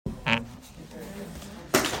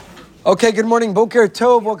Okay, good morning, Boker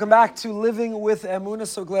Tov. Welcome back to Living with Emunah.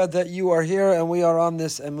 So glad that you are here and we are on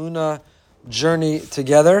this Emunah journey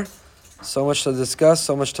together. So much to discuss,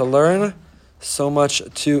 so much to learn, so much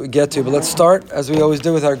to get to. But let's start, as we always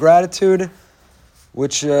do, with our gratitude,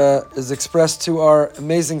 which is expressed to our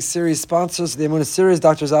amazing series sponsors, the Emunah series,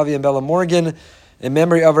 Dr. Zavi and Bella Morgan, in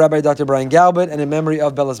memory of Rabbi Dr. Brian Galbert, and in memory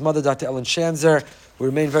of Bella's mother, Dr. Ellen Shanzer. We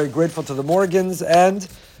remain very grateful to the Morgans, and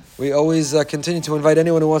we always continue to invite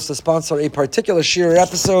anyone who wants to sponsor a particular shir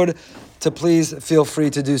episode to please feel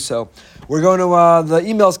free to do so. We're going to, the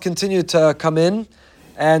emails continue to come in,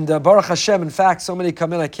 and Baruch Hashem, in fact, so many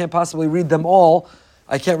come in, I can't possibly read them all.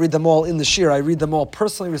 I can't read them all in the shir. I read them all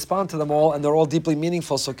personally, respond to them all, and they're all deeply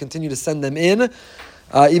meaningful, so continue to send them in.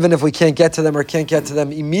 Even if we can't get to them or can't get to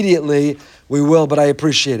them immediately, we will, but I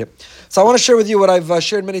appreciate it. So I want to share with you what I've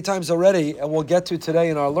shared many times already, and we'll get to today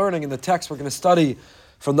in our learning. In the text we're going to study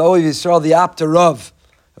from the Ohev Yisrael, the Apter of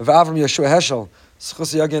Avram Yeshua Heschel,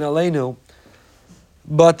 Schus Yagin Aleinu.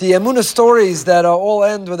 But the Emunah stories that all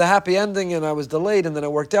end with a happy ending, and I was delayed, and then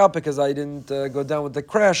it worked out because I didn't go down with the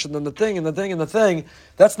crash, and then the thing, and the thing, and the thing.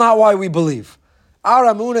 That's not why we believe. Our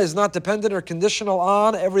Emunah is not dependent or conditional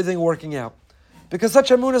on everything working out. Because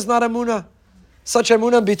such Emunah is not Emunah. Such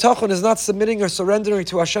Emunah and Bitachon is not submitting or surrendering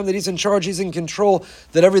to Hashem that He's in charge, He's in control,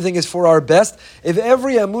 that everything is for our best. If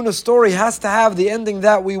every Emunah story has to have the ending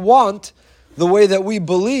that we want, the way that we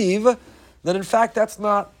believe, then in fact that's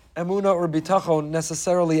not Emunah or Bitachon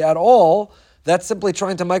necessarily at all. That's simply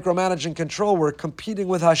trying to micromanage and control. We're competing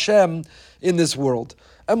with Hashem in this world.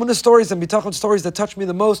 Emunah stories and Bitachon stories that touch me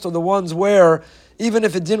the most are the ones where, even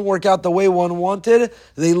if it didn't work out the way one wanted,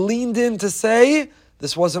 they leaned in to say,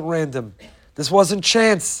 this wasn't random. This wasn't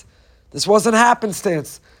chance. This wasn't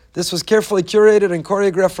happenstance. This was carefully curated and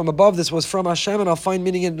choreographed from above. This was from Hashem, and I'll find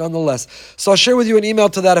meaning in it nonetheless. So I'll share with you an email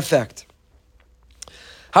to that effect.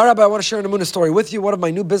 Hi, Rabbi, I want to share an Emunah story with you. One of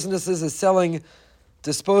my new businesses is selling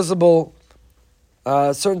disposable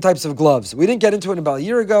certain types of gloves. We didn't get into it about a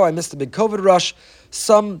year ago. I missed the big COVID rush.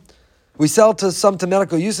 We sell to some to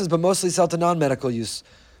medical uses, but mostly sell to non-medical use.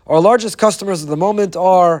 Our largest customers at the moment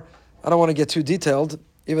are, I don't want to get too detailed,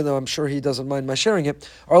 even though I'm sure he doesn't mind my sharing it.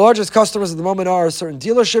 Our largest customers at the moment are certain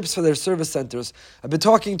dealerships for their service centers. I've been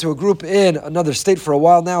talking to a group in another state for a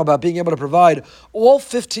while now about being able to provide all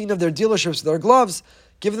 15 of their dealerships their gloves,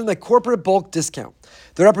 give them a corporate bulk discount.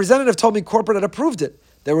 The representative told me corporate had approved it.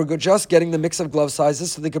 They were just getting the mix of glove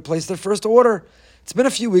sizes so they could place their first order. It's been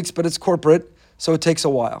a few weeks, but it's corporate, so it takes a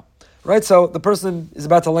while. Right? So the person is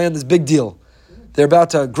about to land this big deal. They're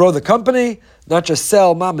about to grow the company, not just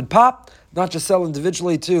sell mom and pop, not just sell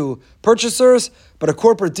individually to purchasers, but a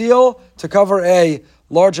corporate deal to cover a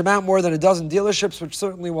large amount, more than a dozen dealerships, which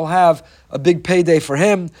certainly will have a big payday for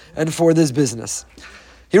him and for this business.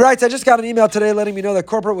 He writes, I just got an email today letting me know that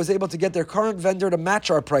corporate was able to get their current vendor to match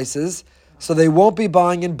our prices, so they won't be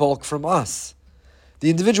buying in bulk from us. The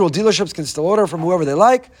individual dealerships can still order from whoever they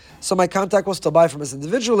like, so my contact will still buy from us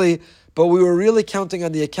individually, but we were really counting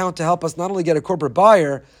on the account to help us not only get a corporate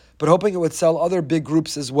buyer, but hoping it would sell other big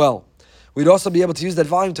groups as well. We'd also be able to use that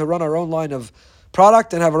volume to run our own line of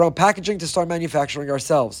product and have our own packaging to start manufacturing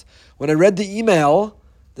ourselves. When I read the email,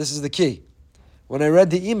 this is the key. When I read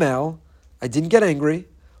the email, I didn't get angry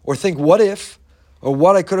or think what if or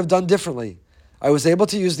what I could have done differently. I was able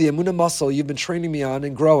to use the Emunah muscle you've been training me on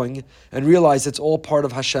and growing and realize it's all part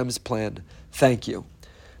of Hashem's plan. Thank you.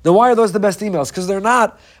 Now, why are those the best emails? Because they're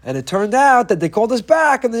not. And it turned out that they called us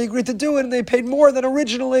back and they agreed to do it and they paid more than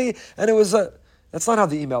originally. And it was that's not how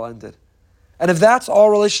the email ended. And if that's our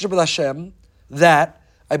relationship with Hashem, that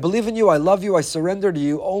I believe in you, I love you, I surrender to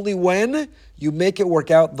you, only when you make it work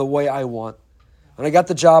out the way I want. When I got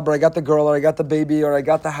the job, or I got the girl, or I got the baby, or I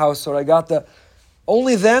got the house, or I got the...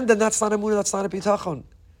 Only then that's not Emunah, that's not a Bitachon.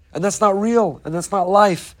 And that's not real, and that's not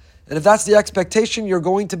life. And if that's the expectation, you're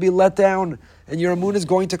going to be let down, and your Emunah is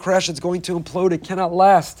going to crash, it's going to implode, it cannot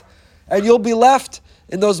last. And you'll be left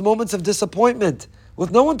in those moments of disappointment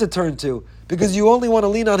with no one to turn to, because you only want to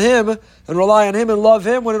lean on Him and rely on Him and love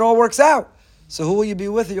Him when it all works out. So who will you be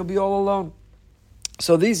with? You'll be all alone.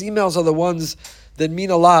 So these emails are the ones that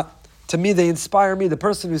mean a lot. To me, they inspire me. The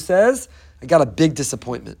person who says, I got a big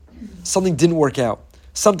disappointment. Something didn't work out.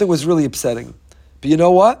 Something was really upsetting. But you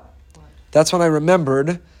know what? That's when I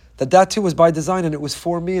remembered that too was by design, and it was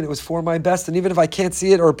for me, and it was for my best. And even if I can't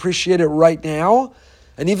see it or appreciate it right now,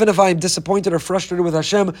 and even if I'm disappointed or frustrated with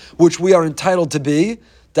Hashem, which we are entitled to be,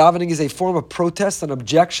 davening is a form of protest and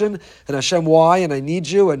objection, and Hashem, why? And I need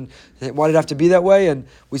you, and why did it have to be that way? And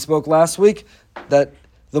we spoke last week that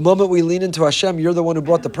the moment we lean into Hashem, you're the one who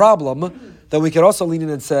brought the problem, then we could also lean in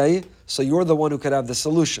and say, so you're the one who could have the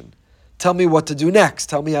solution. Tell me what to do next.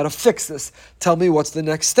 Tell me how to fix this. Tell me what's the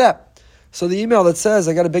next step. So the email that says,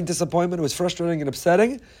 I got a big disappointment, it was frustrating and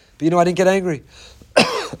upsetting, but I didn't get angry.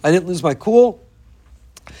 I didn't lose my cool.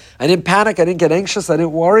 I didn't panic. I didn't get anxious. I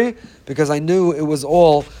didn't worry because I knew it was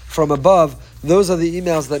all from above. Those are the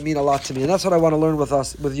emails that mean a lot to me. And that's what I want to learn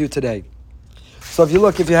with you today. So if you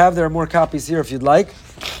have, there are more copies here if you'd like.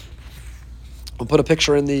 We'll put a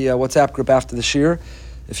picture in the WhatsApp group after the shir.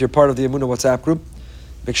 If you're part of the Emunah WhatsApp group,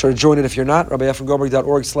 make sure to join it if you're not.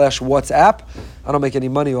 RabbiEphraimGoldberg.org/WhatsApp. I don't make any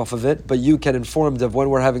money off of it, but you get informed of when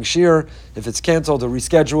we're having shir, if it's canceled or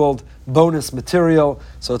rescheduled, bonus material,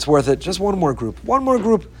 so it's worth it. Just one more group,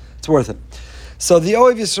 it's worth it. So the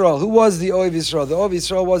Ohev Yisrael, who was the Ohev Yisrael? The Ohev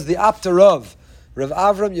Yisrael was the Apter Rav, Rav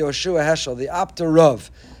Avram Yehoshua Heschel, the Apter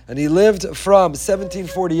Rav. And he lived from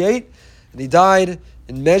 1748, and he died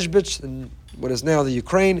in Mezhbich, in what is now the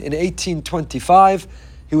Ukraine, in 1825.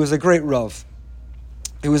 He was a great Rav.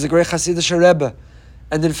 He was a great Hasidic Rebbe.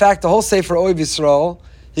 And in fact, the whole Sefer Ohev Yisrael,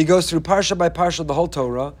 he goes through parsha by parsha the whole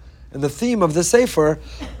Torah. And the theme of the Sefer,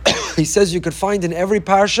 he says you could find in every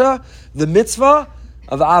parsha the mitzvah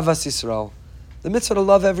of Avas Yisrael. The mitzvah to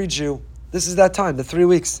love every Jew. This is that time, the 3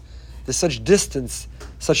 weeks. There's such distance,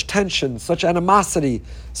 such tension, such animosity,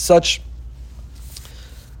 such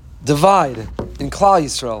divide in Klal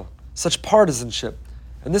Yisrael, such partisanship.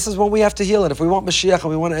 And this is when we have to heal it. If we want Mashiach and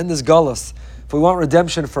we want to end this gullus, if we want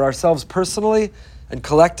redemption for ourselves personally and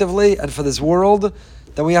collectively and for this world,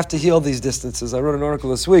 then we have to heal these distances. I wrote an article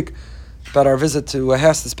this week about our visit to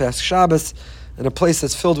Hess this past Shabbos, in a place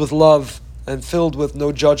that's filled with love and filled with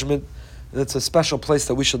no judgment. And it's a special place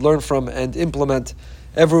that we should learn from and implement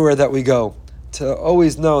everywhere that we go. To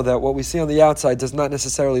always know that what we see on the outside does not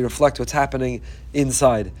necessarily reflect what's happening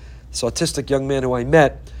inside. This autistic young man who I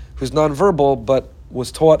met, who's nonverbal, but was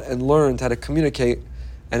taught and learned how to communicate,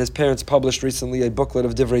 and his parents published recently a booklet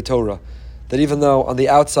of Divrei Torah, that even though on the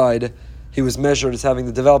outside he was measured as having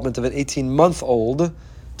the development of an 18-month-old,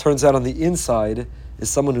 turns out on the inside is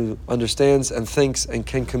someone who understands and thinks and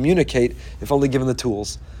can communicate if only given the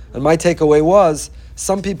tools. And my takeaway was,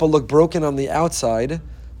 some people look broken on the outside,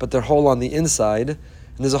 but they're whole on the inside. And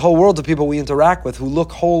there's a whole world of people we interact with who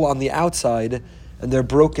look whole on the outside, and they're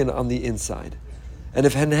broken on the inside. And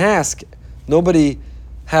if Henhask, nobody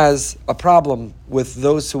has a problem with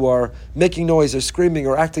those who are making noise or screaming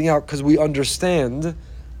or acting out because we understand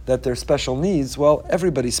that they're special needs. Well,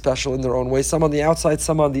 everybody's special in their own way, some on the outside,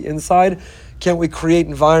 some on the inside. Can't we create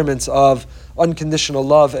environments of unconditional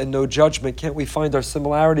love and no judgment? Can't we find our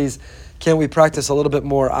similarities? Can't we practice a little bit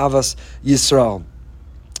more Avas Yisrael?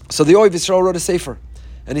 So the Ohev Yisrael wrote a sefer,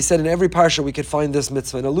 and he said in every parsha we could find this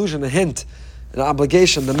mitzvah, an allusion, a hint, an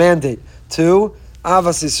obligation, the mandate to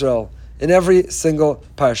Avas Yisrael in every single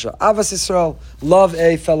parsha. Avas Yisrael, love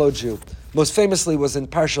a fellow Jew. Most famously was in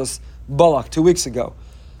Parshas Balak 2 weeks ago,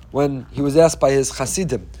 when he was asked by his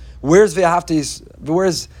Hasidim, where is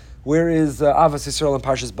Avas Yisrael in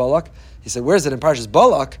Parshas Balak? He said, where is it in Parshas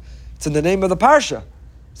Balak? It's in the name of the parsha.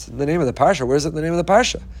 It's in the name of the parsha. Where is it in the name of the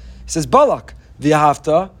parsha? He says, Balak,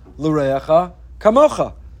 v'yahavta l'reacha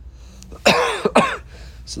kamocha.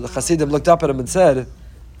 So the Hasidim looked up at him and said,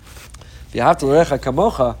 v'yahavta l'reacha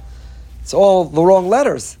kamocha, it's all the wrong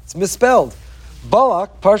letters. It's misspelled.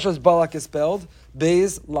 Balak, Parshas Balak is spelled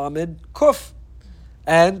Beis Lamed Kuf.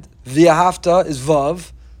 And v'yahavta is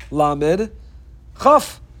Vav, Lamed,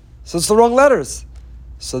 Chaf. So it's the wrong letters.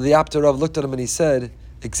 So the Apter Rav looked at him and he said,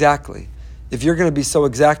 exactly. If you're going to be so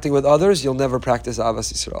exacting with others, you'll never practice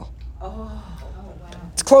Avas Yisrael. Wow.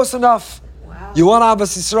 It's close enough. Wow. You want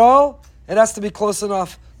Avas Yisrael? It has to be close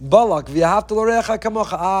enough. Balak, v'yahavta l'reacha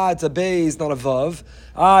kamocha. It's a Beis, not a Vav.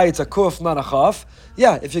 It's a Kuf, not a Chaf.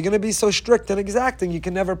 Yeah, if you're going to be so strict and exacting, you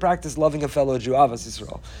can never practice loving a fellow Jew, Avas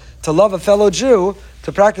Yisrael. To love a fellow Jew,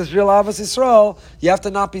 to practice real Avas Yisrael, you have to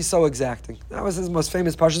not be so exacting. That was his most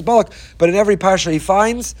famous Parshas Balak. But in every Parsha he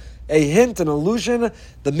finds a hint, an allusion,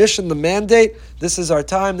 the mission, the mandate. This is our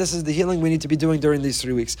time. This is the healing we need to be doing during these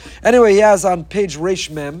 3 weeks. Anyway, he has on page Reish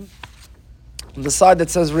Mem, on the side that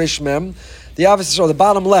says Reish Mem, the Avas Yisrael, the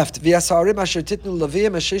bottom left, V'yasarim asher titnu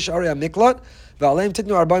leviyim eshesh arei amiklat, v'aleim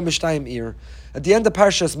titnu arba'im b'shtayim ir. At the end of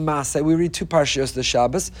Parshas Maseh, we read 2 Parshios this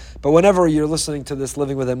Shabbos, but whenever you're listening to this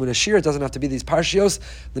Living with Emunah Shir, it doesn't have to be these Parshios.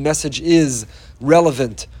 The message is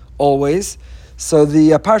relevant always. So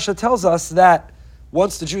the Parsha tells us that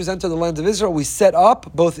once the Jews enter the land of Israel, we set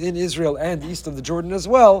up, both in Israel and east of the Jordan as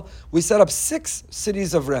well, we set up 6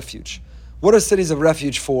 cities of refuge. What are cities of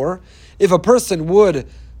refuge for? If a person would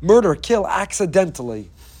murder, kill accidentally,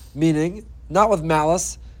 meaning not with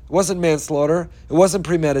malice, it wasn't manslaughter, it wasn't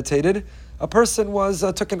premeditated, a person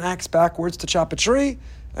took an axe backwards to chop a tree,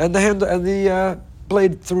 and the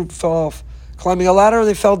blade fell off. Climbing a ladder,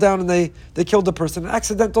 they fell down and they killed a person. An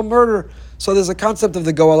accidental murder. So there's a concept of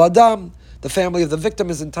the Goel Adam. The family of the victim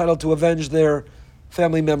is entitled to avenge their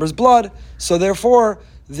family member's blood. So therefore,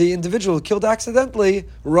 the individual who killed accidentally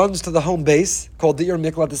runs to the home base, called the Ir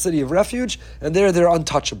Miklat, the city of refuge, and there they're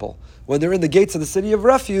untouchable. When they're in the gates of the city of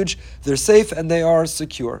refuge, they're safe and they are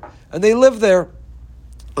secure. And they live there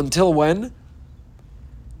until when?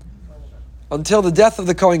 Until the death of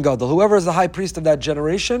the Kohen Gadol. Whoever is the high priest of that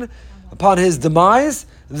generation, upon his demise,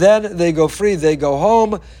 then they go free, they go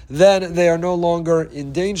home, then they are no longer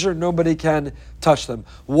in danger, nobody can touch them.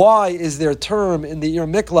 Why is their term in the Ir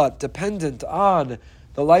Miklat dependent on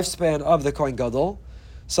the lifespan of the Kohen Gadol?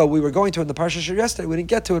 So we were going to in the Parsha Shir yesterday, we didn't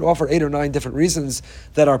get to it, offer 8 or 9 different reasons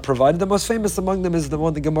that are provided. The most famous among them is the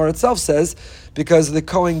one the Gemara itself says, because the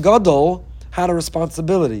Kohen Gadol had a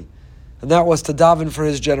responsibility, and that was to daven for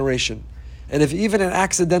his generation. And if even an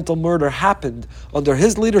accidental murder happened under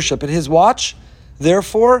his leadership and his watch,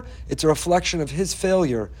 therefore, it's a reflection of his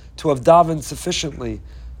failure to have davened sufficiently,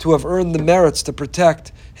 to have earned the merits to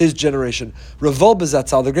protect his generation. Rav Wolbe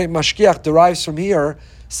Zatzal, the great mashgiach, derives from here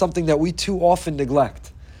something that we too often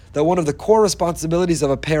neglect. That one of the core responsibilities of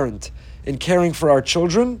a parent in caring for our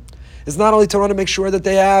children is not only to want to make sure that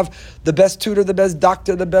they have the best tutor, the best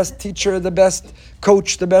doctor, the best teacher, the best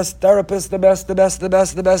coach, the best therapist, the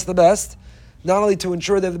best. Not only to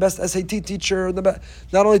ensure they have the best SAT teacher,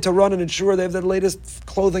 not only to run and ensure they have the latest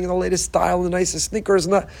clothing and the latest style and the nicest sneakers,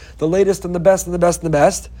 and the latest and the best and the best and the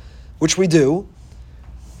best, which we do.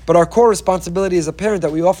 But our core responsibility as a parent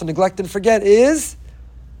that we often neglect and forget is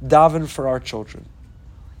daven for our children.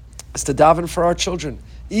 It's to daven for our children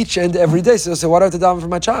each and every day. So they'll say, why do I have to daven for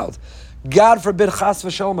my child? God forbid, chas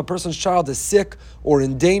v'shalom, a person's child is sick or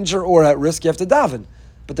in danger or at risk, you have to daven.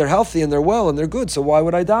 But they're healthy and they're well and they're good, so why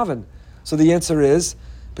would I daven? So the answer is,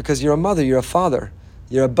 because you're a mother, you're a father,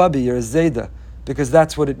 you're a bubby, you're a zayda, because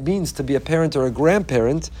that's what it means to be a parent or a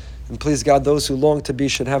grandparent. And please God, those who long to be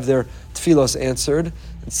should have their tefillos answered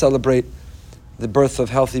and celebrate the birth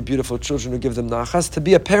of healthy, beautiful children who give them nachas. To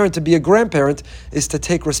be a parent, to be a grandparent, is to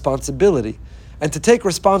take responsibility. And to take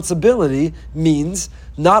responsibility means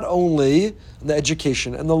not only the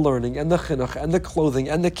education and the learning and the chinuch and the clothing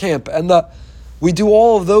and the camp we do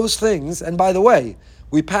all of those things. And by the way,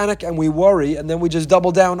 we panic and we worry, and then we just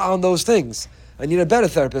double down on those things. I need a better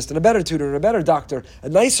therapist, and a better tutor, and a better doctor,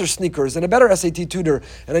 and nicer sneakers, and a better SAT tutor,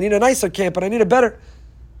 and I need a nicer camp, and I need a better...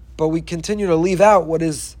 But we continue to leave out what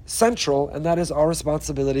is central, and that is our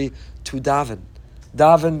responsibility to daven.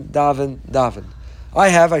 Daven, daven, daven.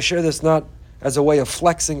 I share this not as a way of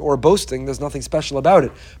flexing or boasting, there's nothing special about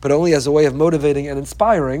it, but only as a way of motivating and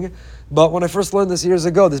inspiring. But when I first learned this years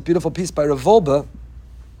ago, this beautiful piece by Rav Wolbe,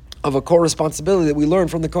 of a core responsibility that we learn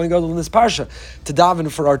from the Kohen Gadol in this parsha, to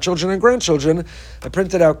daven for our children and grandchildren, I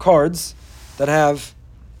printed out cards that have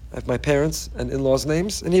my parents' and in-laws'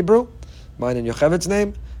 names in Hebrew, mine and Yocheved's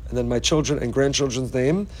name, and then my children and grandchildren's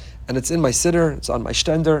name, and it's in my siddur, it's on my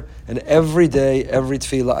shtender, and every day, every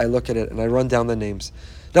tefillah, I look at it and I run down the names.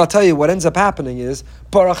 Now I'll tell you, what ends up happening is,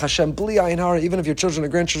 Baruch Hashem, Bli Ayin Hara, even if your children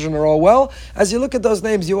and grandchildren are all well, as you look at those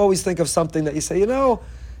names, you always think of something that you say,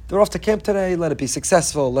 they're off to camp today, let it be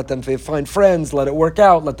successful, let them find friends, let it work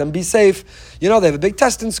out, let them be safe. They have a big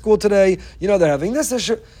test in school today, they're having this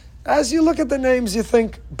issue. As you look at the names, you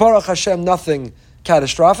think, Baruch Hashem, nothing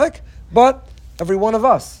catastrophic, but every one of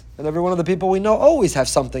us and every one of the people we know always have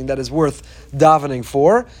something that is worth davening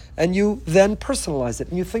for, and you then personalize it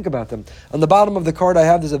and you think about them. On the bottom of the card I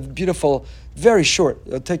have, there's a beautiful, very short,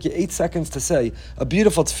 it'll take you 8 seconds to say, a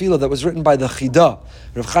beautiful tefillah that was written by the Chida,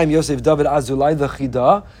 Rav Chaim Yosef David Azulai, the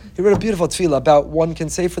Chida. He wrote a beautiful tefillah about one can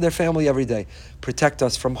say for their family every day, protect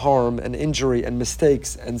us from harm and injury and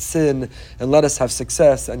mistakes and sin, and let us have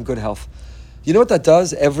success and good health. You know what that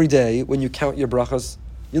does every day when you count your brachas?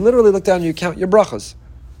 You literally look down and you count your brachas.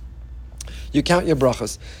 You count your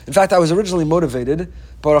brachas. In fact, I was originally motivated.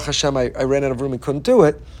 Baruch Hashem, I ran out of room and couldn't do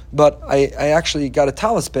it. But I actually got a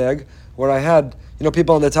talis bag where I had,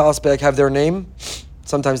 people in the talis bag have their name.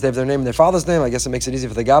 Sometimes they have their name and their father's name. I guess it makes it easy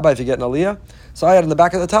for the gabbai if you get an aliyah. So I had in the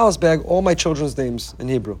back of the talis bag all my children's names in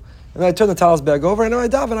Hebrew. And then I turned the talis bag over and I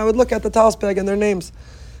daven. I would look at the talis bag and their names.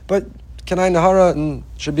 But Kenai Nahara and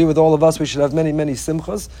should be with all of us. We should have many, many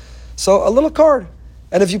simchas. So a little card.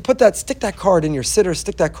 And if you stick that card in your siddur,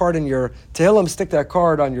 stick that card in your tehillim, stick that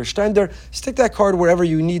card on your shtender, stick that card wherever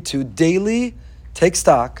you need to daily, take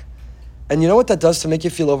stock. And you know what that does to make you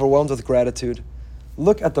feel overwhelmed with gratitude?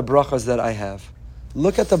 Look at the brachas that I have.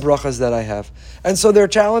 Look at the brachas that I have. And so there are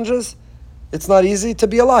challenges. It's not easy. To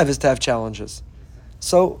be alive is to have challenges.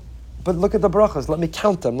 So But look at the brachas. Let me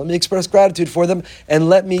count them. Let me express gratitude for them. And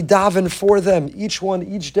let me daven for them. Each one,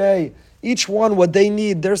 each day. Each one, what they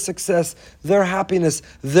need, their success, their happiness,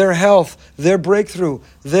 their health, their breakthrough,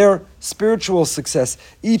 their spiritual success.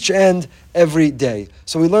 Each and every day.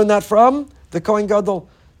 So we learn that from the Kohen Gadol,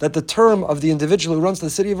 that the term of the individual who runs the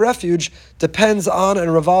city of refuge depends on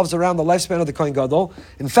and revolves around the lifespan of the Kohen Gadol.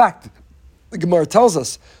 In fact, the Gemara tells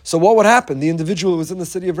us, so what would happen? The individual who was in the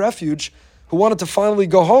city of refuge, who wanted to finally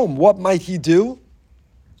go home, what might he do?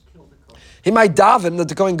 He might daven that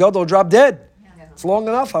the Kohen Gadol drop dead. It's long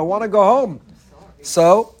enough, I want to go home.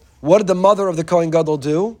 So, what did the mother of the Kohen Gadol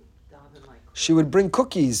do? She would bring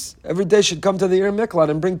cookies. Every day she'd come to the Ir Miklat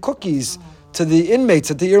and bring cookies to the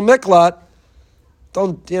inmates at the Ir Miklat.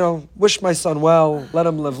 Don't, wish my son well, let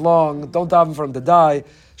him live long, don't daven for him to die.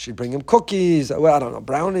 She'd bring him cookies, well, I don't know,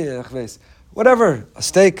 brownie, whatever, a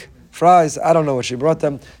steak, fries, I don't know what she brought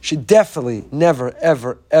them. She definitely never,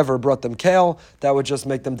 ever, ever brought them kale. That would just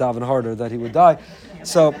make them daven harder that he would die.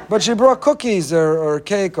 So, but she brought cookies or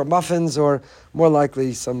cake or muffins or more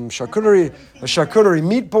likely some charcuterie, a charcuterie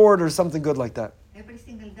meat board or something good like that. Every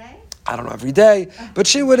single day? I don't know, every day. But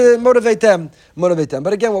she would motivate them.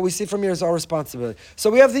 But again, what we see from here is our responsibility. So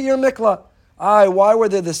we have the Ir Miklat. Why were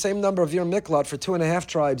there the same number of Ir Miklat for 2.5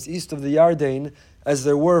 tribes east of the Yarden as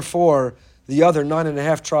there were for the other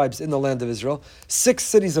 9.5 tribes in the land of Israel? 6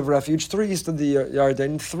 cities of refuge, 3 east of the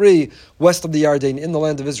Yarden, 3 west of the Yarden in the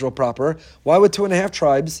land of Israel proper. Why would 2.5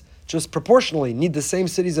 tribes just proportionally need the same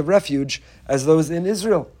cities of refuge as those in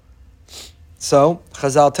Israel? So,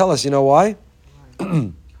 Chazal tell us, you know why?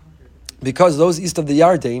 Because those east of the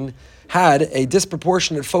Yarden had a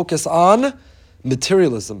disproportionate focus on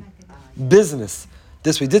materialism, business.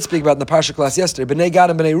 This we did speak about in the Parsha class yesterday. Bnei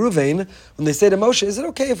Gad and Bnei Ruvain, when they say to Moshe, is it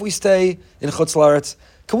okay if we stay in Chutz La'aretz?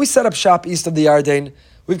 Can we set up shop east of the Yarden?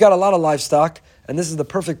 We've got a lot of livestock, and this is the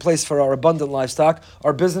perfect place for our abundant livestock.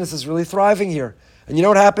 Our business is really thriving here. And you know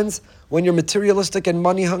what happens? When you're materialistic and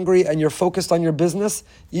money hungry and you're focused on your business,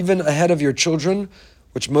 even ahead of your children,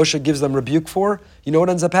 which Moshe gives them rebuke for, you know what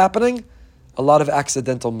ends up happening? A lot of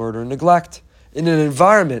accidental murder and neglect. In an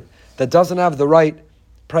environment that doesn't have the right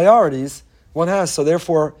priorities, one has, so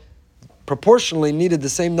therefore, proportionally needed the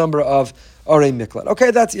same number of Arei Miklat.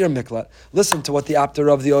 Okay, that's Ir Miklat. Listen to what the Apter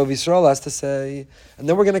of the Ov Yisrael has to say. And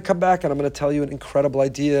then we're going to come back and I'm going to tell you an incredible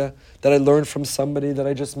idea that I learned from somebody that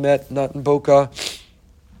I just met, not in Boca,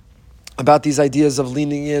 about these ideas of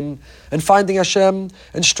leaning in and finding Hashem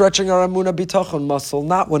and stretching our Emunah Bitachon muscle,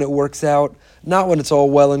 not when it works out, not when it's all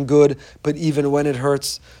well and good, but even when it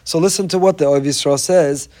hurts. So listen to what the Ov Yisrael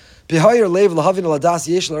says.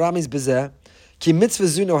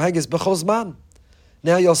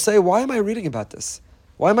 Now you'll say, why am I reading about this?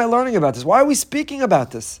 Why am I learning about this? Why are we speaking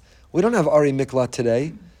about this? We don't have Ari Miklat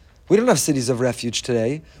today. We don't have cities of refuge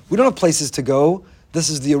today. We don't have places to go. This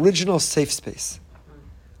is the original safe space.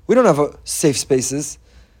 We don't have safe spaces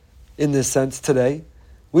in this sense today.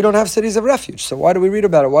 We don't have cities of refuge. So why do we read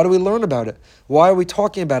about it? Why do we learn about it? Why are we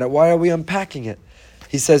talking about it? Why are we unpacking it?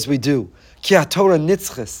 He says we do. Ki Torah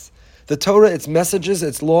nitzchis. The Torah, its messages,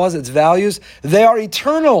 its laws, its values, they are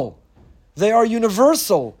eternal. They are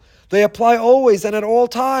universal. They apply always and at all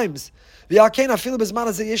times. And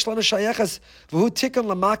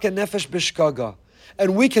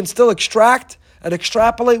we can still extract and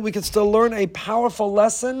extrapolate, we can still learn a powerful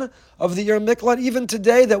lesson of the Ir Miklat even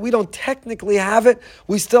today that we don't technically have it,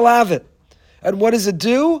 we still have it. And what does it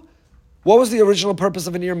do? What was the original purpose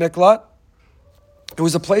of an Ir Miklat? It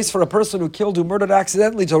was a place for a person who killed, who murdered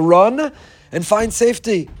accidentally to run and find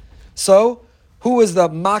safety. So, who is the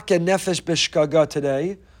Makeh Nefesh B'Shkaga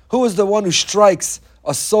today? Who is the one who strikes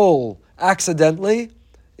a soul accidentally?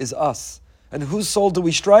 Is us. And whose soul do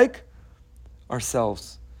we strike?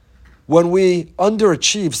 Ourselves. When we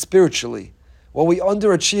underachieve spiritually, when we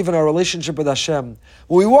underachieve in our relationship with Hashem,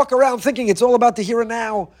 when we walk around thinking it's all about the here and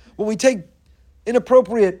now, when we take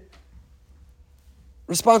inappropriate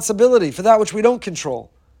responsibility for that which we don't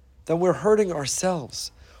control, then we're hurting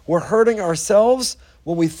ourselves. We're hurting ourselves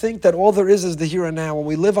when we think that all there is the here and now, when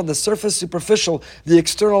we live on the surface, superficial, the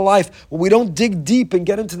external life, when we don't dig deep and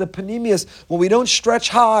get into the panemius, when we don't stretch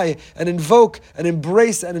high and invoke and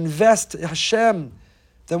embrace and invest Hashem,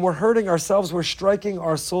 then we're hurting ourselves, we're striking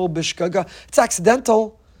our soul bishkaga. It's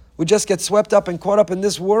accidental. We just get swept up and caught up in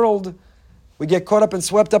this world. We get caught up and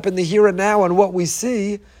swept up in the here and now and what we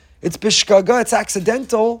see. It's bishkaga, it's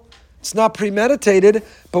accidental. It's not premeditated,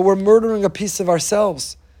 but we're murdering a piece of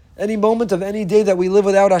ourselves. Any moment of any day that we live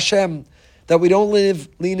without Hashem, that we don't lean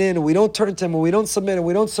in, and we don't turn to Him, and we don't submit, and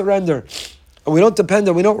we don't surrender, and we don't depend,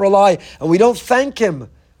 and we don't rely, and we don't thank Him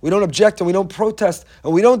we don't object and we don't protest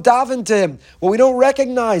and we don't daven to him, when we don't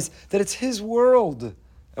recognize that it's his world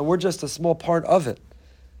and we're just a small part of it,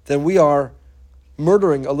 then we are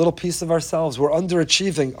murdering a little piece of ourselves. We're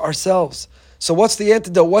underachieving ourselves. So what's the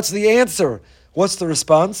antidote? What's the answer? What's the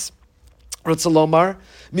response? Ratzalomar,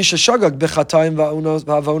 Misha Shagag Bechatayim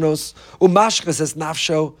Va'avonos Umashches es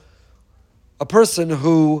Nafsho, a person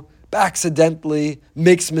who accidentally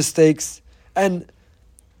makes mistakes and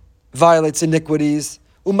violates iniquities.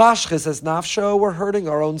 Umashches es Nafsho, we're hurting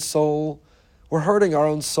our own soul. We're hurting our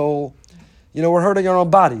own soul. We're hurting our own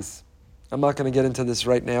bodies. I'm not going to get into this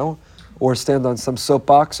right now, or stand on some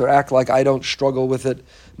soapbox, or act like I don't struggle with it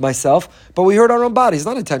myself. But we hurt our own bodies,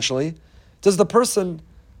 not intentionally. Does the person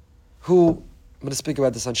who, I'm going to speak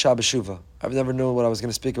about this on Shabbos Shuvah. I've never known what I was going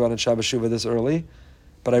to speak about on Shabbos Shuvah this early,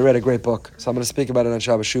 but I read a great book, so I'm going to speak about it on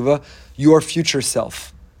Shabbos Shuvah. Your future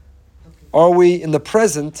self. Are we in the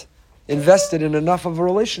present invested in enough of a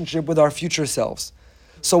relationship with our future selves?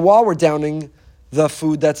 So while we're downing the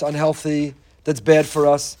food that's unhealthy, that's bad for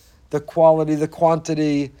us, the quality, the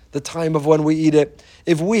quantity, the time of when we eat it,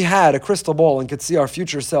 if we had a crystal ball and could see our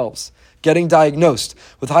future selves getting diagnosed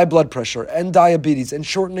with high blood pressure and diabetes and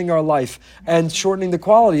shortening our life and shortening the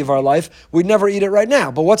quality of our life, we'd never eat it right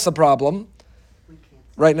now. But what's the problem?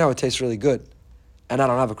 Right now it tastes really good, and I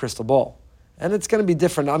don't have a crystal ball. And it's going to be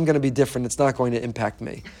different. I'm going to be different. It's not going to impact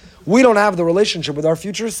me. We don't have the relationship with our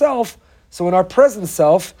future self. So in our present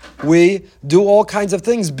self, we do all kinds of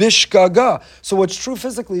things, bishgaga. So what's true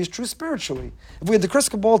physically is true spiritually. If we had the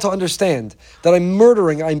crystal ball to understand that I'm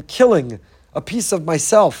murdering, I'm killing a piece of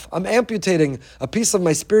myself, I'm amputating a piece of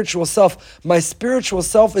my spiritual self is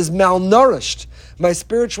malnourished. My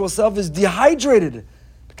spiritual self is dehydrated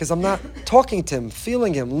because I'm not talking to him,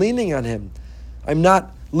 feeling him, leaning on him. I'm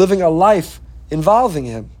not living a life involving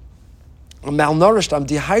him. I'm malnourished, I'm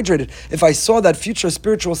dehydrated. If I saw that future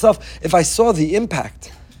spiritual self, if I saw the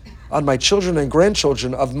impact on my children and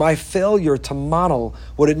grandchildren of my failure to model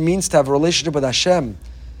what it means to have a relationship with Hashem,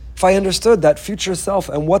 if I understood that future self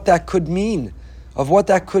and what that could mean, if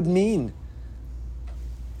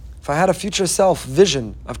I had a future self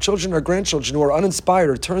vision of children or grandchildren who are uninspired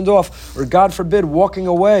or turned off, or God forbid, walking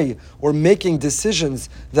away or making decisions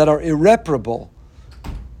that are irreparable,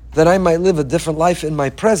 that I might live a different life in my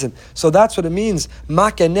present. So that's what it means.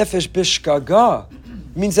 Makeh nefesh bishgaga.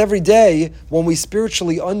 It means every day when we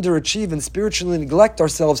spiritually underachieve and spiritually neglect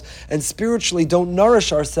ourselves and spiritually don't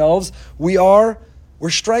nourish ourselves, we're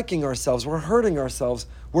striking ourselves, we're hurting ourselves,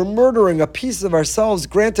 we're murdering a piece of ourselves.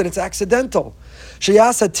 Granted, it's accidental. So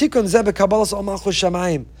what's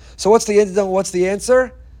the antidote? What's the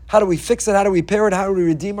answer? How do we fix it? How do we repair it? How do we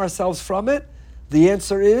redeem ourselves from it? The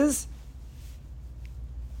answer is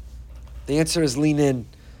lean in,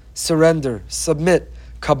 surrender, submit.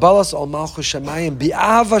 Kabbalas al malchus shamayim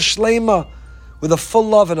bi'ava shlema, with a full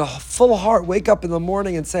love and a full heart. Wake up in the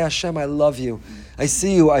morning and say, Hashem, I love you. I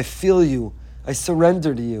see you. I feel you. I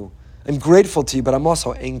surrender to you. I'm grateful to you, but I'm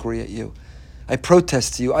also angry at you. I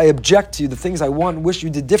protest to you. I object to you. The things I want and wish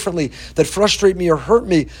you did differently that frustrate me or hurt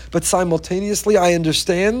me. But simultaneously, I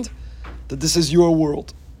understand that this is your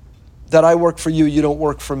world. That I work for you, you don't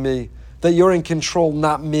work for me. That you're in control,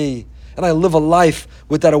 not me. And I live a life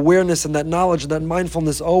with that awareness and that knowledge and that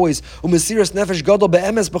mindfulness always. Umesiras nefesh gadol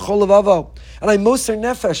be'emes b'chol levavo. And I moser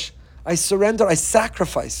nefesh. I surrender. I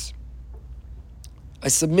sacrifice. I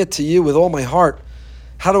submit to you with all my heart.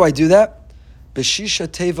 How do I do that? Beshisha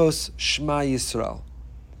tevos Shema Yisrael.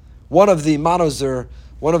 One of the mottos, or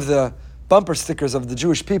one of the bumper stickers of the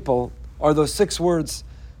Jewish people, are those 6 words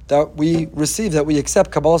that we receive, that we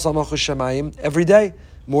accept, Kabbalas al malchus shamayim, every day,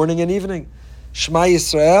 morning and evening. Shema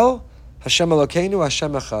Yisrael, Hashem Elokeinu,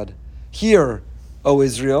 Hashem Echad. Hear, O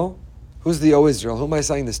Israel. Who's the O Israel? Who am I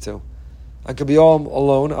saying this to? I could be all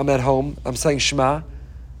alone. I'm at home. I'm saying Shema.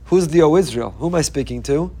 Who's the O Israel? Who am I speaking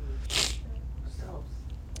to?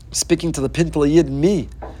 Speaking to the Pintel Yid in me.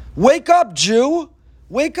 Wake up, Jew.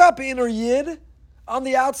 Wake up, inner Yid. On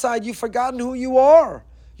the outside, you've forgotten who you are.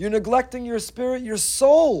 You're neglecting your spirit, your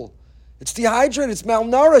soul. It's dehydrated. It's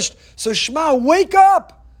malnourished. So Shema, wake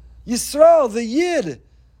up. Yisrael, the Yid.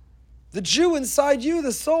 The Jew inside you,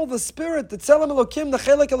 the soul, the spirit, the Tzelem Elokim, the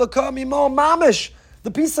Chelek Elokam, Imo Mamish,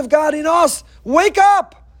 the peace of God in us. Wake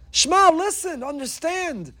up! Shema, listen,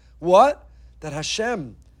 understand. What? That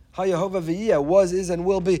Hashem, HaYehovah V'yiyah, was, is, and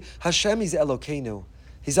will be. Hashem is Elokeinu.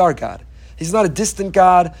 He's our God. He's not a distant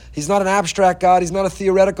God. He's not an abstract God. He's not a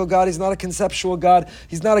theoretical God. He's not a conceptual God.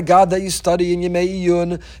 He's not a God that you study in Yemei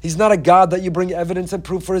Iyun. He's not a God that you bring evidence and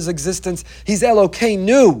proof for his existence. He's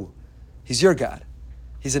Elokeinu. He's your God.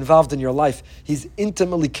 He's involved in your life. He's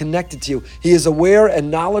intimately connected to you. He is aware and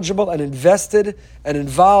knowledgeable and invested and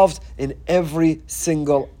involved in every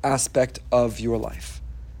single aspect of your life.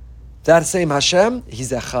 That same Hashem,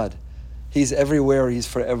 He's Echad. He's everywhere. He's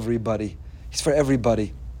for everybody. He's for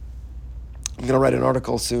everybody. I'm going to write an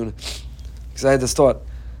article soon because I had this thought.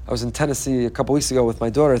 I was in Tennessee a couple weeks ago with my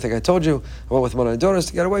daughter. I think I told you. I went with one of my daughters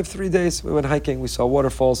to get away for 3 days. We went hiking. We saw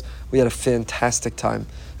waterfalls. We had a fantastic time.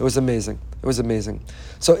 It was amazing. It was amazing.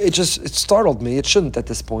 So it startled me. It shouldn't at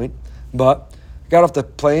this point. But I got off the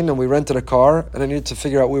plane and we rented a car and I needed to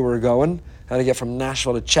figure out where we were going, how to get from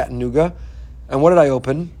Nashville to Chattanooga. And what did I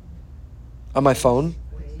open on my phone?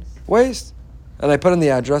 Waze. And I put in the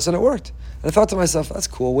address and it worked. And I thought to myself, that's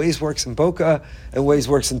cool. Waze works in Boca, and Waze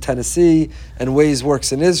works in Tennessee, and Waze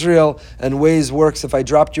works in Israel, and Waze works if I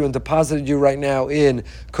dropped you and deposited you right now in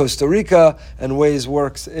Costa Rica, and Waze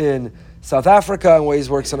works in South Africa, and Waze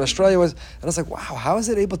works in Australia. And I was like, wow, how is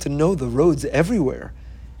it able to know the roads everywhere?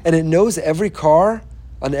 And it knows every car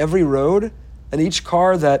on every road, and each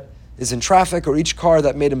car that is in traffic, or each car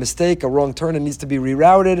that made a mistake, a wrong turn, and needs to be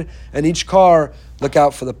rerouted, and each car, look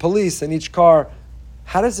out for the police, and each car,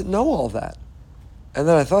 how does it know all that? And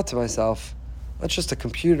then I thought to myself, that's just a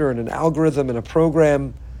computer and an algorithm and a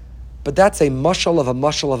program, but that's a mushal of a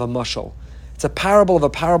mushal of a mushal. It's a parable of a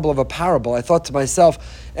parable of a parable. I thought to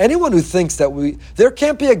myself, anyone who thinks that there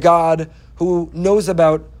can't be a God who knows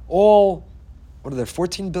about all, what are there,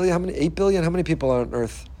 14 billion, how many, 8 billion? How many people are on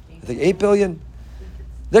earth? I think 8 billion?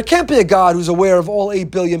 There can't be a God who's aware of all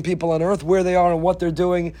 8 billion people on earth, where they are and what they're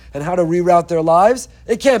doing and how to reroute their lives.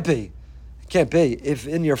 It can't be. Can't be. If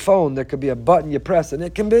in your phone there could be a button you press and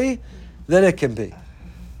it can be, then it can be.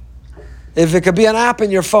 If it could be an app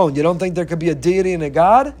in your phone, you don't think there could be a deity and a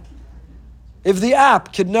God? If the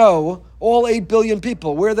app could know all 8 billion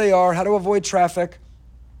people, where they are, how to avoid traffic,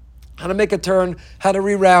 how to make a turn, how to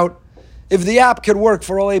reroute, if the app could work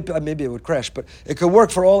for all 8, maybe it would crash, but it could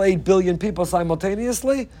work for all 8 billion people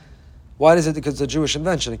simultaneously. Why is it? Because it's a Jewish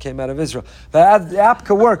invention. It came out of Israel. But the app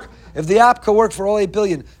could work. If the app could work for all 8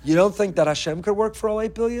 billion, you don't think that Hashem could work for all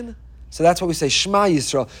 8 billion? So that's what we say, Shema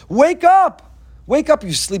Yisrael. Wake up! Wake up,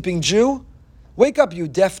 you sleeping Jew. Wake up, you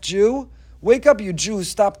deaf Jew. Wake up, you Jew who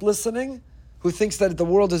stopped listening, who thinks that the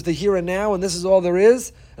world is the here and now and this is all there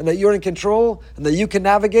is, and that you're in control, and that you can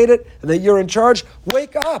navigate it, and that you're in charge.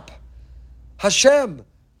 Wake up! Hashem,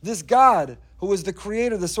 this God, who is the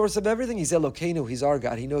creator, the source of everything, He's Elokeinu, He's our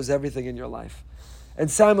God. He knows everything in your life.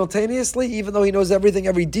 And simultaneously, even though He knows everything,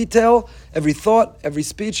 every detail, every thought, every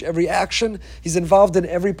speech, every action, He's involved in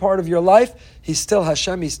every part of your life, He's still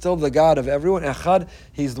Hashem, He's still the God of everyone. Echad,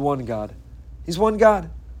 He's the one God. He's one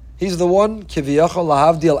God. He's the one, Kiviyachol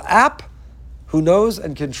Lahavdil app, who knows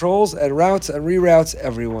and controls and routes and reroutes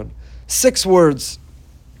everyone. 6 words.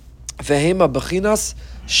 Vehema Bechinas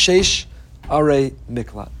Sheish Arei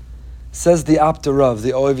Miklat. Says the Aptarav,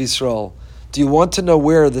 the Oev Yisrael, do you want to know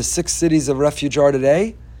where the 6 cities of refuge are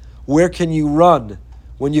today? Where can you run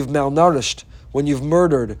when you've malnourished, when you've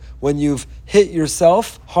murdered, when you've hit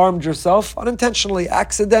yourself, harmed yourself, unintentionally,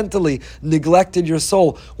 accidentally, neglected your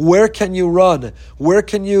soul? Where can you run? Where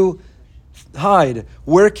can you hide?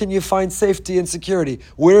 Where can you find safety and security?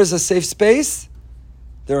 Where is a safe space?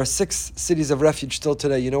 There are 6 cities of refuge still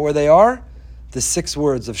today. You know where they are? The 6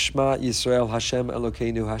 words of Shema Yisrael, Hashem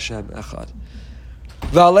Elokeinu, Hashem Echad.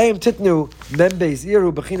 V'aleim titnu membeis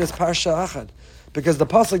iru b'chinas parsha achad. Because the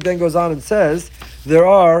pasuk then goes on and says, there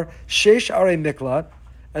are sheish arei miklat,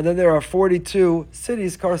 and then there are 42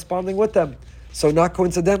 cities corresponding with them. So not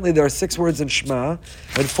coincidentally, there are 6 words in Shema,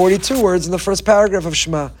 and 42 words in the first paragraph of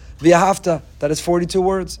Shema. V'ahavta, that is 42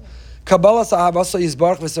 words. Kabbalah sa'avasa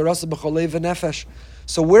yizbarach v'sarasa b'cholei v'nefesh.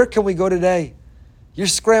 So where can we go today? You're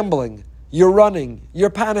scrambling. You're running, you're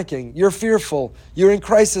panicking, you're fearful, you're in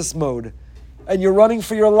crisis mode, and you're running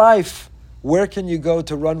for your life. Where can you go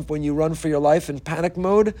to run when you run for your life in panic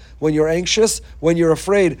mode, when you're anxious, when you're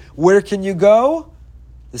afraid? Where can you go?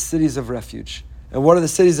 The cities of refuge. And what are the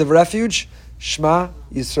cities of refuge? Shema,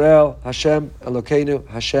 Yisrael, Hashem, Elokeinu,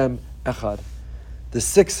 Hashem, Echad. The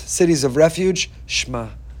 6 cities of refuge, Shema.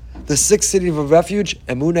 The 6 cities of refuge,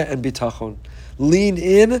 Emunah and Bitachon. Lean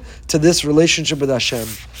in to this relationship with Hashem.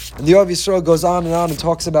 And the Oev Yisrael goes on and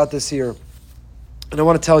talks about this here. And I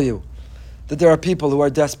want to tell you that there are people who are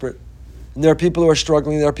desperate. And there are people who are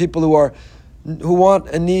struggling. There are people who want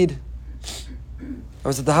and need. I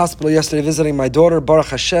was at the hospital yesterday visiting my daughter, Baruch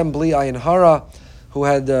Hashem, Bli Ayin Hara, who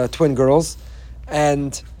had twin girls.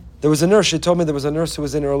 And there was a nurse. She told me there was a nurse who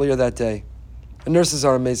was in earlier that day. And nurses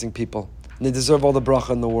are amazing people. And they deserve all the bracha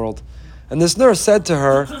in the world. And this nurse said to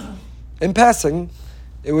her, in passing,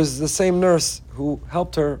 It was the same nurse who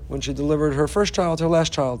helped her when she delivered her first child, her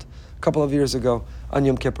last child, a couple of years ago on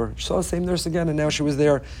Yom Kippur. She saw the same nurse again, and now she was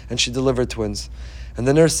there, and she delivered twins. And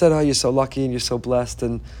the nurse said, "Oh, you're so lucky, and you're so blessed,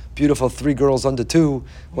 and beautiful 3 girls under 2.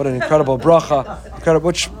 What an incredible bracha,"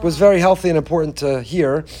 which was very healthy and important to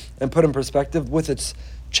hear and put in perspective with its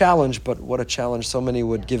challenge, but what a challenge so many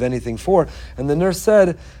would give anything for. And the nurse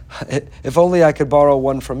said, "If only I could borrow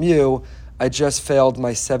one from you, I just failed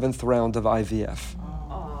my 7th round of IVF."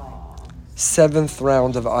 7th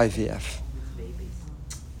round of IVF.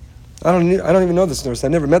 I don't even know this nurse. I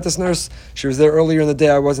never met this nurse. She was there earlier in the day.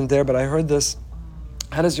 I wasn't there, but I heard this.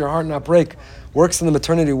 How does your heart not break? Works in the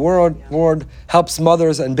maternity ward, helps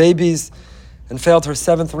mothers and babies, and failed her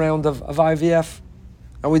 7th round of IVF.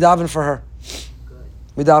 And we daven for her.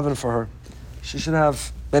 We daven for her. She should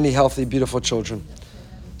have many healthy, beautiful children.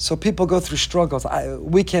 So people go through struggles.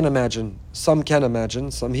 We can't imagine. Some can imagine.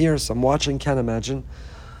 Some here, some watching can imagine.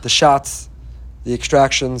 The shots, the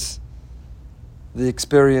extractions, the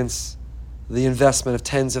experience, the investment of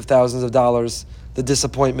tens of thousands of dollars, the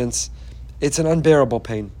disappointments. It's an unbearable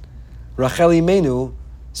pain. Rachel Imenu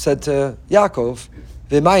said to Yaakov,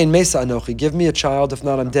 "V'mayin mesa anochi, give me a child, if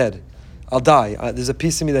not I'm dead. I'll die. There's a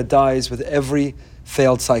piece of me that dies with every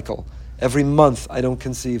failed cycle. Every month I don't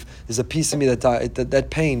conceive. There's a piece of me that dies. That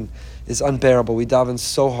pain is unbearable." We daven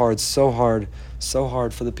so hard, so hard, so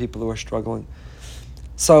hard for the people who are struggling.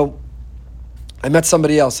 So I met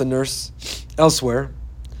somebody else, a nurse, elsewhere,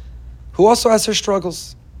 who also has her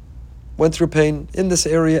struggles. Went through pain in this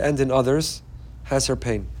area and in others, has her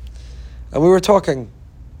pain. And we were talking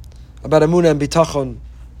about Emunah and Bitachon.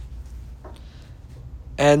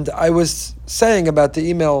 And I was saying about the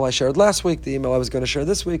email I shared last week, the email I was going to share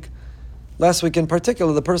this week. Last week in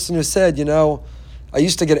particular, the person who said, I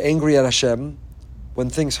used to get angry at Hashem when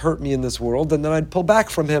things hurt me in this world, and then I'd pull back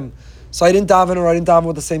from Him. So I didn't daven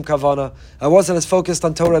with the same kavanah. I wasn't as focused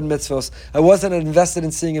on Torah and mitzvos. I wasn't invested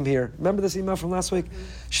in seeing Him here. Remember this email from last week?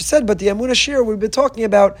 She said, but the Emunah Shir, we've been talking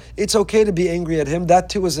about, it's okay to be angry at Him. That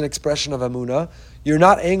too is an expression of Emunah. You're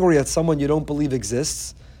not angry at someone you don't believe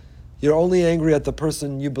exists. You're only angry at the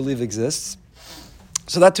person you believe exists.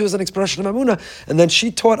 So that too is an expression of Emunah. And then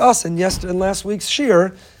she taught us in last week's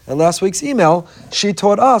shir and last week's email, she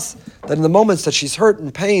taught us that in the moments that she's hurt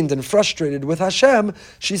and pained and frustrated with Hashem,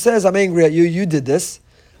 she says, I'm angry at you, you did this.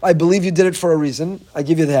 I believe you did it for a reason. I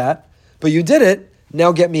give you that. But you did it,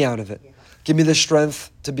 now get me out of it. Give me the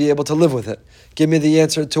strength to be able to live with it. Give me the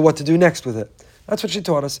answer to what to do next with it. That's what she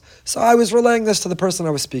taught us. So I was relaying this to the person I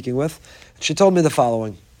was speaking with. She told me the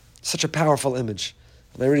following. Such a powerful image.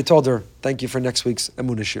 And I already told her, thank you for next week's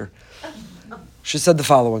Emunah Shir. She said the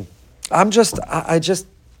following.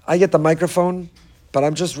 I get the microphone, but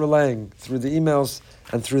I'm just relaying through the emails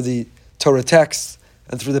and through the Torah texts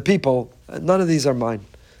and through the people. None of these are mine.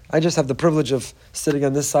 I just have the privilege of sitting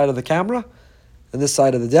on this side of the camera and this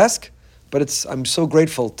side of the desk, but I'm so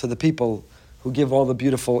grateful to the people who give all the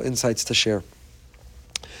beautiful insights to share.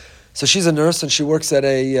 So she's a nurse and she works at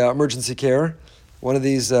a emergency care. One of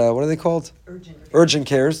these, what are they called? Urgent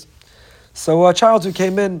cares. So a child who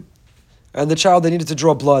came in, and they needed to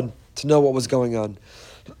draw blood to know what was going on.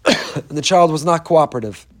 And the child was not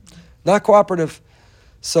cooperative.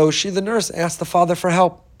 So the nurse, asked the father for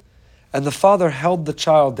help. And the father held the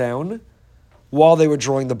child down while they were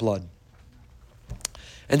drawing the blood.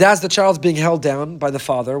 And as the child's being held down by the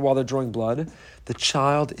father while they're drawing blood, the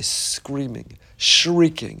child is screaming,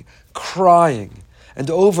 shrieking, crying, and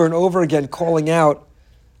over again calling out,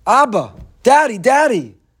 Abba, Daddy,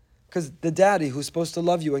 Daddy. Because the daddy who's supposed to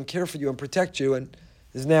love you and care for you and protect you and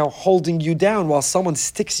is now holding you down while someone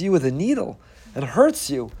sticks you with a needle and hurts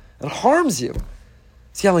you and harms you.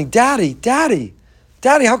 It's yelling, Daddy, Daddy,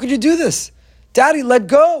 Daddy, how could you do this? Daddy, let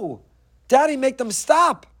go. Daddy, make them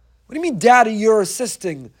stop. What do you mean, Daddy, you're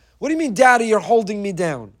assisting? What do you mean, Daddy, you're holding me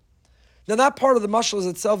down? Now that part of the mashal is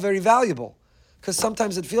itself very valuable because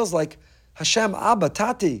sometimes it feels like Hashem, Abba,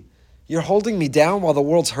 Tati, you're holding me down while the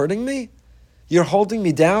world's hurting me? You're holding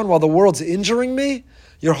me down while the world's injuring me?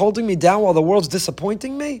 You're holding me down while the world's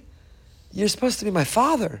disappointing me? You're supposed to be my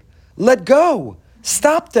father. Let go.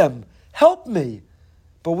 Stop them. Help me.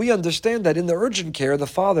 But we understand that in the urgent care, the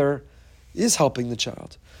father is helping the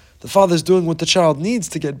child. The father's doing what the child needs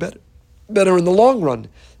to get better in the long run,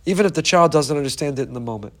 even if the child doesn't understand it in the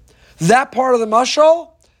moment. That part of the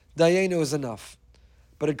mashal, Dayenu, is enough.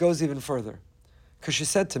 But it goes even further. Because she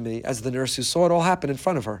said to me, as the nurse who saw it all happen in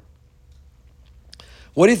front of her,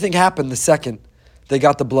 what do you think happened the second they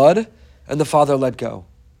got the blood and the father let go?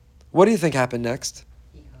 What do you think happened next?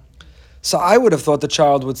 So I would have thought the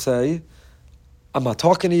child would say, I'm not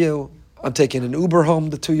talking to you. I'm taking an Uber home,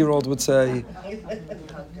 the 2-year-old would say.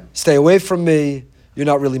 Stay away from me. You're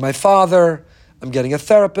not really my father. I'm getting a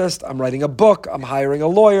therapist. I'm writing a book. I'm hiring a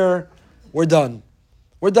lawyer. We're done.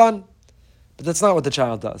 We're done. But that's not what the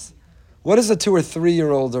child does. What does a 2 or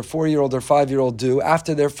 3-year-old or 4-year-old or 5-year-old do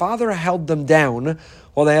after their father held them down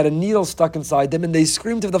while they had a needle stuck inside them and they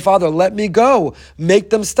screamed to the father, let me go,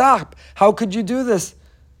 make them stop. How could you do this?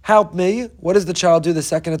 Help me. What does the child do the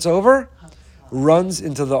second it's over? Runs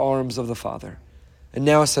into the arms of the father. And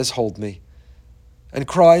now says, hold me. And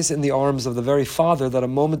cries in the arms of the very father that a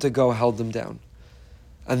moment ago held them down.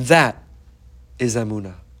 And that is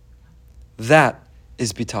Emunah. That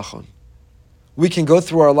is bitachon. We can go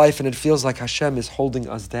through our life and it feels like Hashem is holding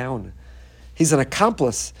us down. He's an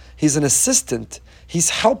accomplice. He's an assistant. He's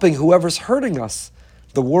helping whoever's hurting us.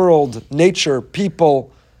 The world, nature,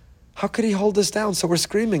 people. How could he hold us down? So we're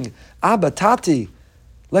screaming, Abba, Tati,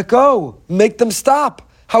 let go. Make them stop.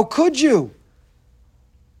 How could you?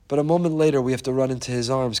 But a moment later we have to run into his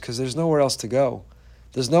arms because there's nowhere else to go.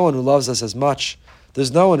 There's no one who loves us as much.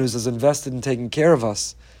 There's no one who's as invested in taking care of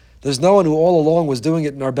us. There's no one who all along was doing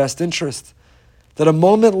it in our best interest. That a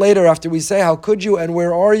moment later, after we say, how could you, and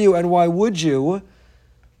where are you, and why would you,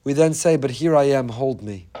 we then say, but here I am, hold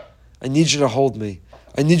me. I need you to hold me.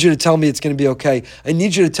 I need you to tell me it's going to be okay. I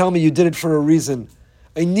need you to tell me you did it for a reason.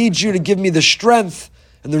 I need you to give me the strength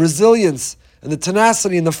and the resilience and the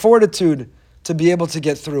tenacity and the fortitude to be able to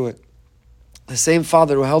get through it. The same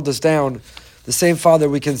Father who held us down, the same Father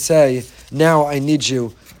we can say, now I need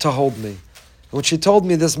you to hold me. And when she told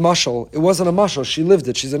me this mashal, it wasn't a mashal, she lived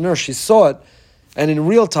it, she's a nurse, she saw it, and in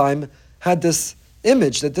real time had this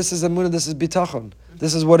image that this is Emunah, this is bitachon.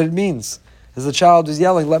 This is what it means. As the child was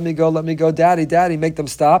yelling, let me go, daddy, daddy, make them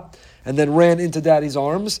stop, and then ran into daddy's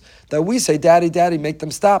arms, that we say, daddy, daddy, make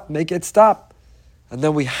them stop, make it stop. And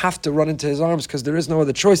then we have to run into his arms because there is no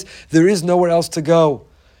other choice. There is nowhere else to go.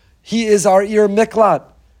 He is our Ir Miklat.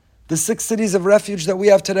 The 6 cities of refuge that we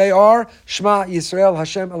have today are Shema Yisrael,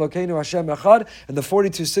 Hashem Elokeinu, Hashem Echad, and the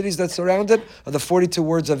 42 cities that surround it are the 42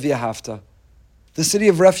 words of V'ahavta. The city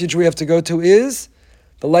of refuge we have to go to is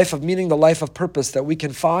the life of meaning, the life of purpose that we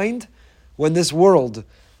can find when this world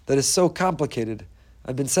that is so complicated,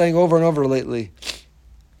 I've been saying over and over lately,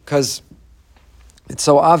 because it's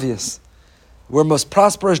so obvious. We're the most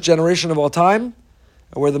prosperous generation of all time,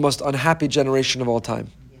 and we're the most unhappy generation of all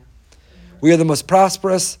time. We are the most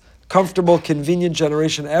prosperous, comfortable, convenient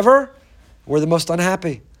generation ever. We're the most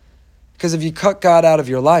unhappy. Because if you cut God out of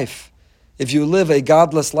your life, if you live a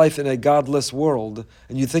godless life in a godless world,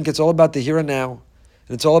 and you think it's all about the here and now,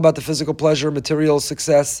 and it's all about the physical pleasure, material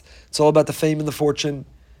success, it's all about the fame and the fortune,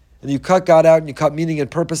 and you cut God out, and you cut meaning and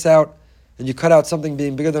purpose out, and you cut out something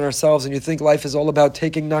being bigger than ourselves, and you think life is all about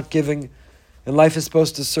taking, not giving, and life is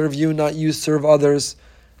supposed to serve you, not you serve others,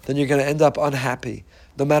 then you're going to end up unhappy,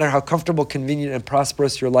 no matter how comfortable, convenient, and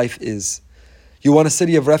prosperous your life is. You want a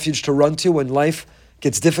city of refuge to run to when life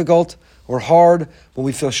gets difficult or hard, when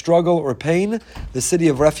we feel struggle or pain. The city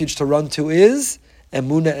of refuge to run to is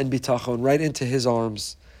Emunah and bitachon, right into his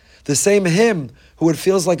arms. The same him who it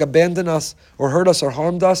feels like abandoned us or hurt us or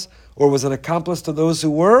harmed us or was an accomplice to those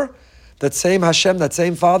who were, that same Hashem, that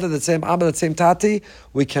same Father, that same Abba, that same Tati,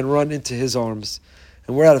 we can run into his arms.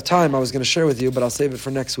 And we're out of time. I was going to share with you, but I'll save it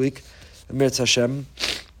for next week. Amirat Hashem.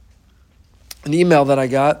 An email that I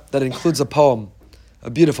got that includes a poem, a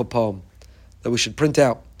beautiful poem, that we should print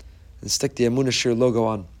out and stick the Emunah Shir logo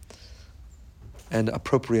on and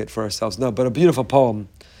appropriate for ourselves. No, but a beautiful poem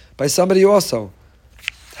by somebody who also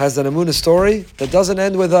has an Emunah story that doesn't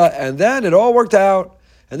end with and then it all worked out,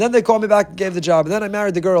 and then they called me back and gave the job, and then I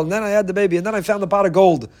married the girl, and then I had the baby, and then I found the pot of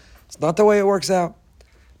gold. It's not the way it works out.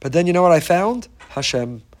 But then you know what I found?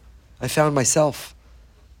 Hashem. I found myself.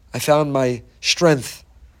 I found my strength.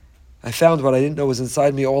 I found what I didn't know was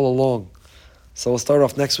inside me all along. So we'll start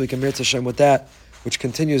off next week, Amirat Hashem, with that, which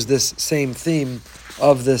continues this same theme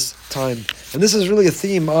of this time. And this is really a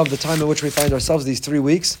theme of the time in which we find ourselves these 3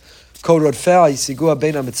 weeks. In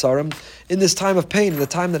this time of pain, the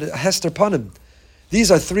time that Hester Panim. These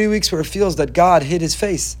are 3 weeks where it feels that God hid his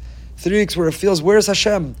face. 3 weeks where it feels, where's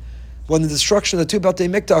Hashem? When the destruction of the 2 Batei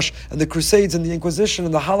Mikdash and the Crusades and the Inquisition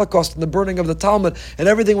and the Holocaust and the burning of the Talmud and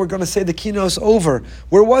everything we're going to say the keynote's over.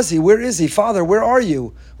 Where was he? Where is he? Father, where are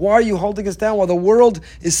you? Why are you holding us down while the world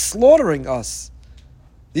is slaughtering us?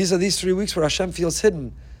 These are these 3 weeks where Hashem feels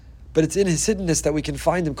hidden. But it's in his hiddenness that we can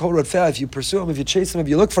find him. If you pursue him, if you chase him, if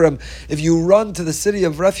you look for him, if you run to the city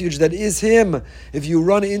of refuge that is him, if you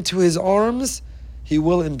run into his arms, he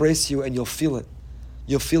will embrace you and you'll feel it.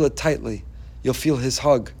 You'll feel it tightly. You'll feel his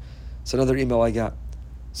hug. It's another email I got.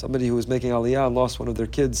 Somebody who was making Aliyah and lost one of their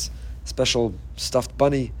kids, special stuffed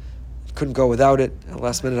bunny, couldn't go without it. And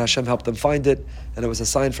last minute Hashem helped them find it, and it was a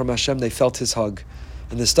sign from Hashem. They felt His hug.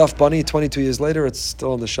 And the stuffed bunny, 22 years later, it's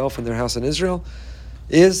still on the shelf in their house in Israel,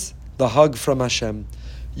 is the hug from Hashem.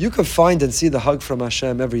 You could find and see the hug from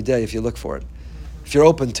Hashem every day if you look for it, if you're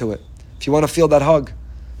open to it, if you want to feel that hug.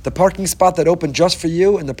 The parking spot that opened just for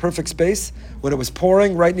you in the perfect space, when it was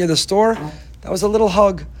pouring right near the store, that was a little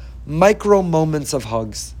hug. Micro moments of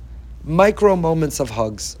hugs. Micro moments of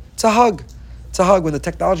hugs. It's a hug. It's a hug. When the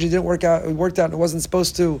technology didn't work out, it worked out and it wasn't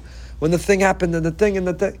supposed to. When the thing happened and the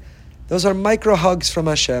thing. Those are micro hugs from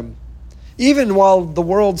Hashem. Even while the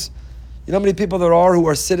world's, you know how many people there are who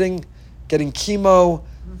are sitting, getting chemo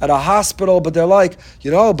at a hospital, but they're like,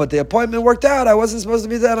 but the appointment worked out. I wasn't supposed to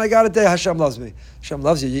be there and I got it there. Hashem loves me. Hashem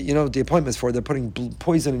loves you. You know what the appointment's for. They're putting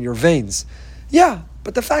poison in your veins. Yeah,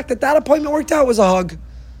 but the fact that appointment worked out was a hug.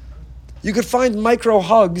 You could find micro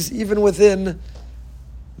hugs even within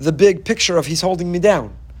the big picture of He's holding me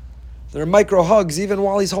down. There are micro hugs even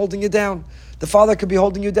while He's holding you down. The Father could be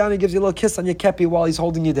holding you down. He gives you a little kiss on your kepi while He's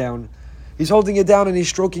holding you down. He's holding you down and He's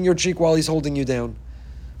stroking your cheek while He's holding you down.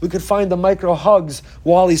 We could find the micro hugs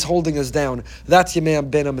while He's holding us down. That's Yemei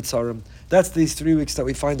Ben HaMetzarim. That's these 3 weeks that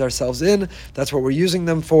we find ourselves in. That's what we're using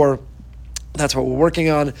them for. That's what we're working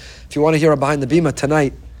on. If you want to hear a Behind the Bima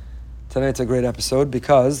tonight's a great episode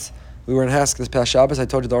because we were in Hask this past Shabbos. I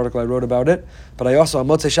told you the article I wrote about it. But I also, on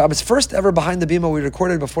Motzei Shabbos, first ever Behind the Bima, we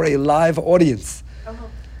recorded before a live audience. Uh-huh.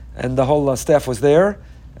 And the whole staff was there.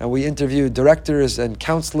 And we interviewed directors and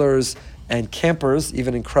counselors and campers,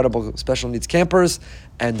 even incredible special needs campers,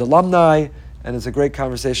 and alumni. And it's a great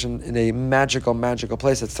conversation in a magical, magical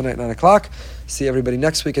place. It's tonight, 9 o'clock. See everybody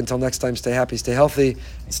next week. Until next time, stay happy, stay healthy,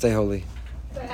 and stay holy.